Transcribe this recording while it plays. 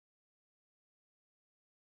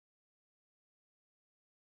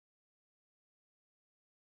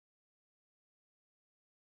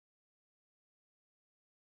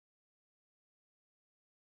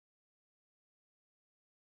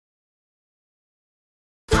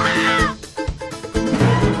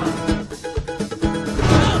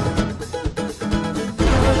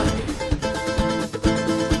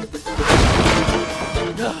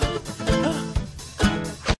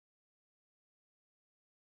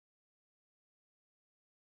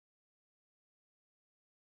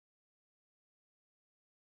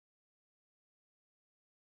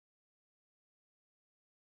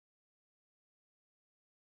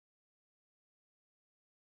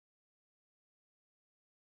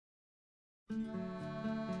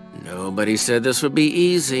Nobody said this would be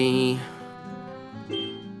easy.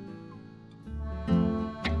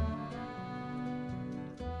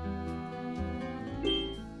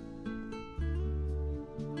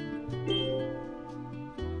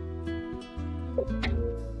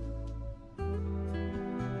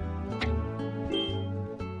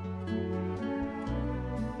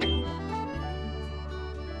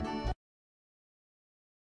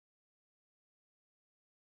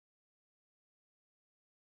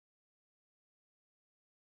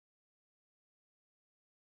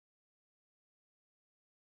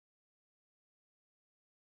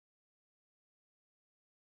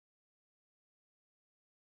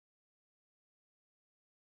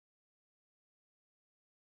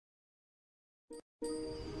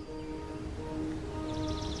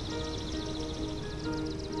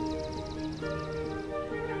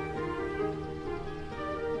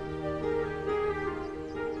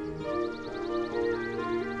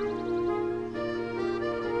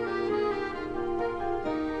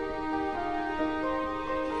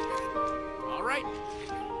 All right.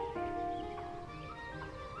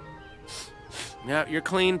 Yep, you're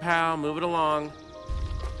clean, pal. Move it along.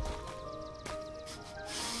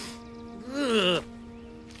 Ugh.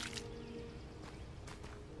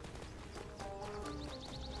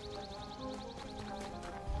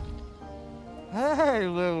 Hey,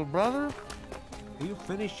 little brother. Are you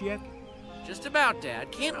finished yet? Just about,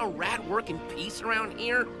 Dad. Can't a rat work in peace around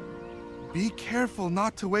here? Be careful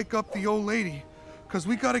not to wake up the old lady, 'cause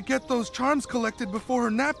we gotta get those charms collected before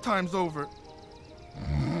her nap time's over.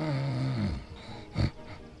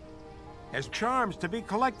 There's charms to be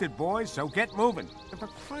collected, boys, so get moving. And for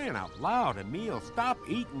crying out loud, Emil, stop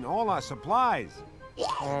eating all our supplies.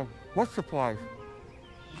 What supplies?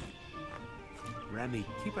 Remy,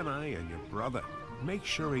 keep an eye on your brother. Make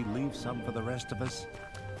sure he leaves some for the rest of us.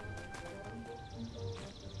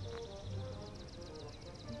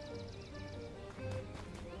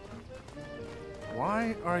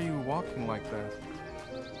 Why are you walking like that?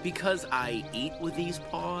 Because I eat with these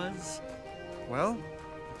paws? Well,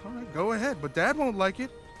 all right, go ahead, but Dad won't like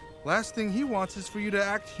it. Last thing he wants is for you to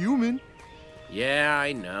act human. Yeah,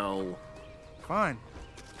 I know. Fine.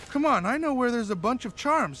 Come on, I know where there's a bunch of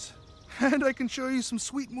charms. And I can show you some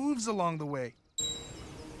sweet moves along the way.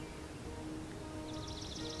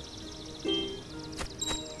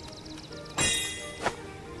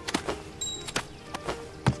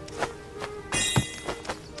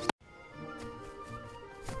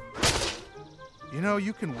 You know,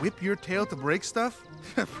 you can whip your tail to break stuff.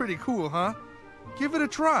 Pretty cool, huh? Give it a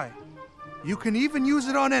try. You can even use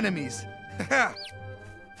it on enemies.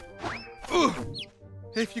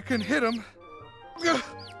 If you can hit them.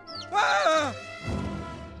 Ah!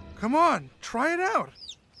 Come on, try it out.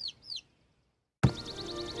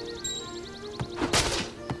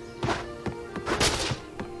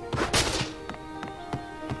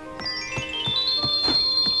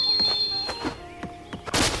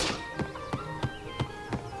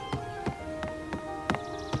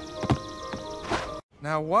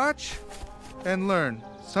 Now watch and learn.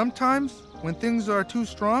 Sometimes, when things are too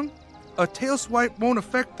strong, a tail swipe won't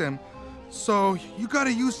affect them. So, you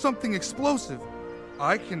gotta use something explosive.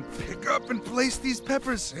 I can pick up and place these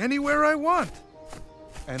peppers anywhere I want.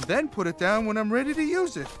 And then put it down when I'm ready to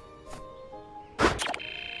use it.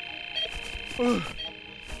 Ugh.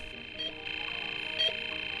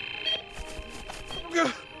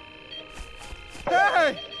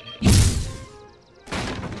 Hey!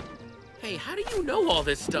 Hey, how do you know all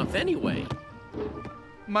this stuff anyway?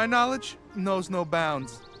 My knowledge knows no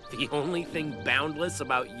bounds. The only thing boundless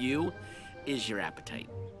about you is your appetite.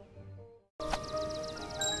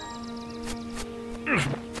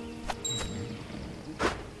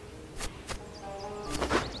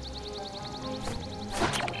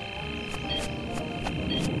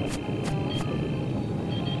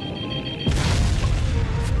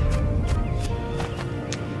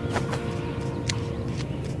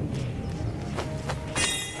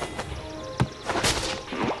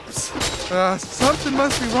 Something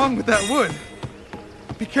must be wrong with that wood.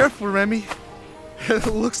 Be careful, Remy. It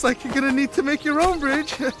looks like you're gonna need to make your own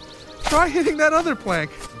bridge. Try hitting that other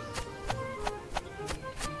plank.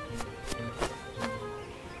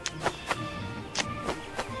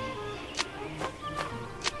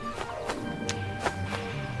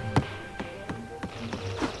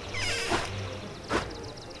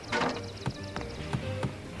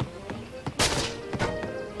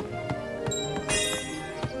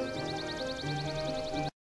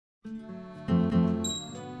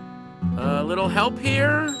 A little help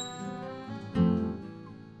here?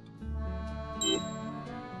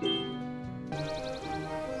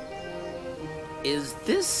 Is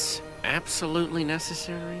this absolutely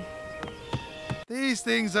necessary? These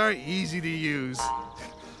things are easy to use.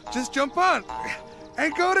 Just jump on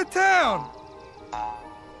and go to town.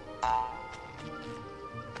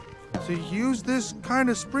 To use this kind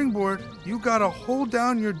of springboard, you gotta hold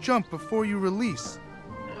down your jump before you release.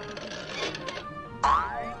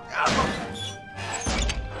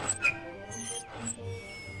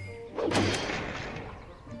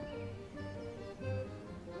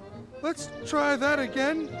 Let's try that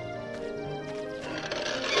again.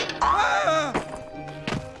 Ah!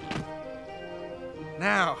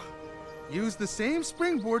 Now, use the same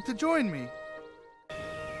springboard to join me.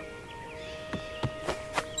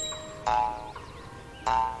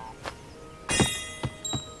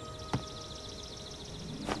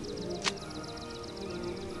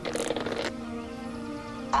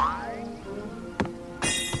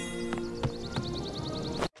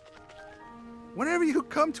 Whenever you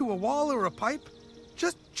come to a wall or a pipe,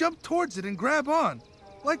 just jump towards it and grab on,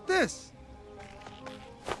 like this.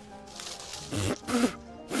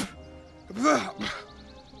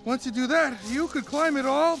 Once you do that, you could climb it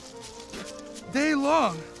all day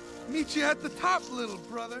long. Meet you at the top, little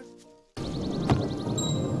brother.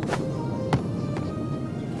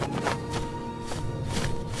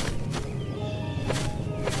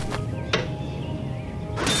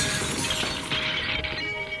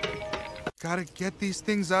 Gotta get these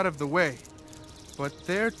things out of the way, but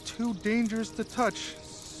they're too dangerous to touch,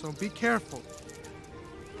 so be careful.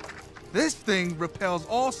 This thing repels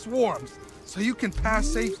all swarms, so you can pass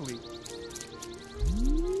safely.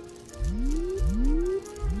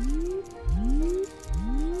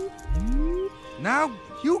 Now,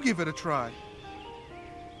 you give it a try.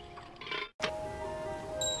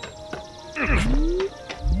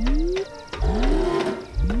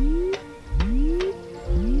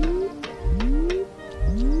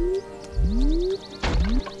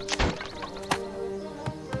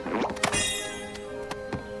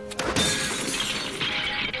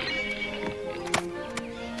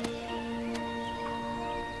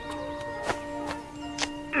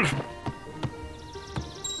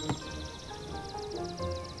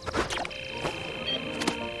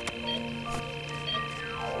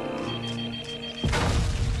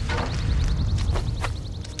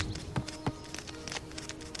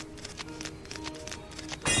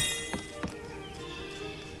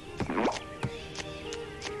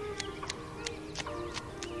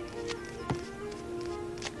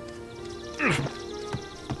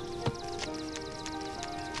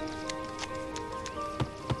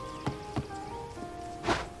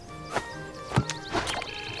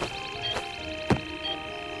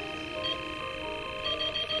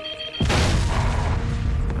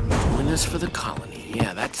 This for the colony.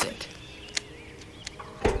 Yeah, that's it.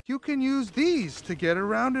 You can use these to get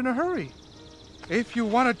around in a hurry. If you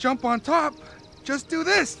want to jump on top, just do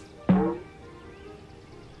this. You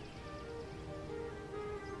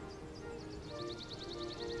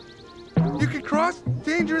can cross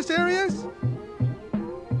dangerous areas,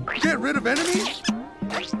 get rid of enemies.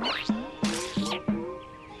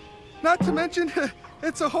 Not to mention,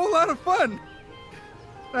 it's a whole lot of fun.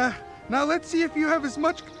 Now let's see if you have as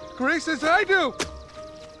much grace as I do.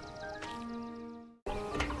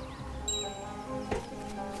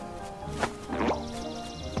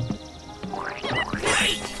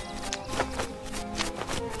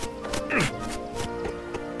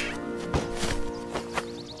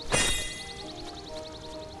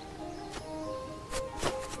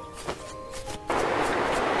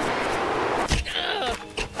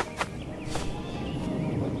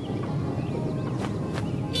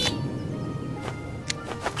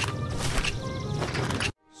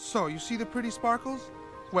 So, you see the pretty sparkles?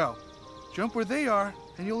 Well, jump where they are,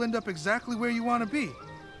 and you'll end up exactly where you want to be.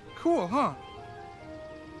 Cool, huh?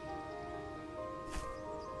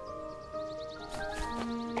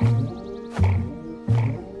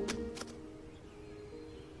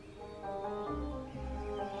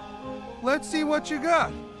 Let's see what you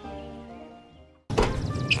got.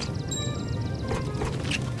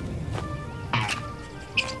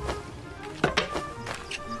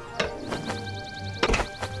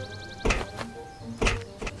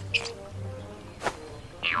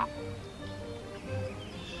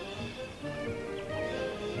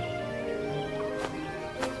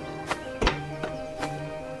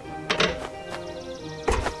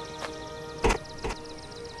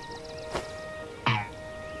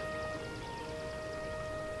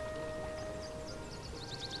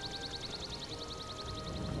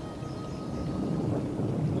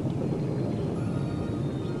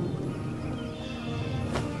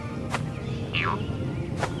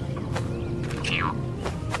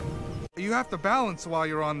 you have to balance while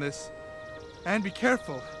you're on this. And be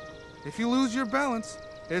careful. If you lose your balance,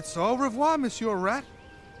 it's au revoir, Monsieur Rat.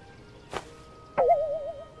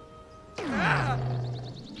 Ah!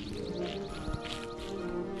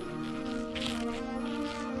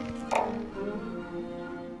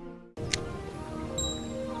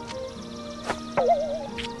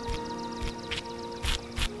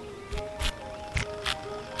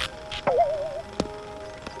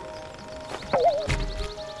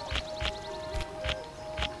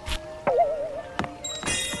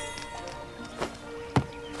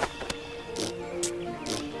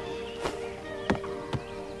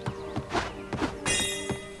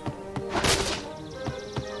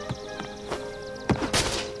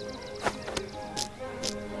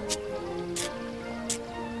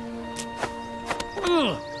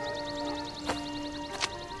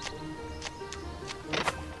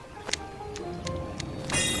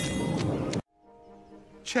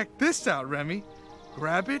 Check this out, Remy.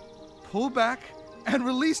 Grab it, pull back, and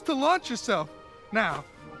release to launch yourself. Now,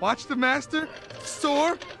 watch the master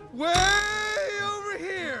soar way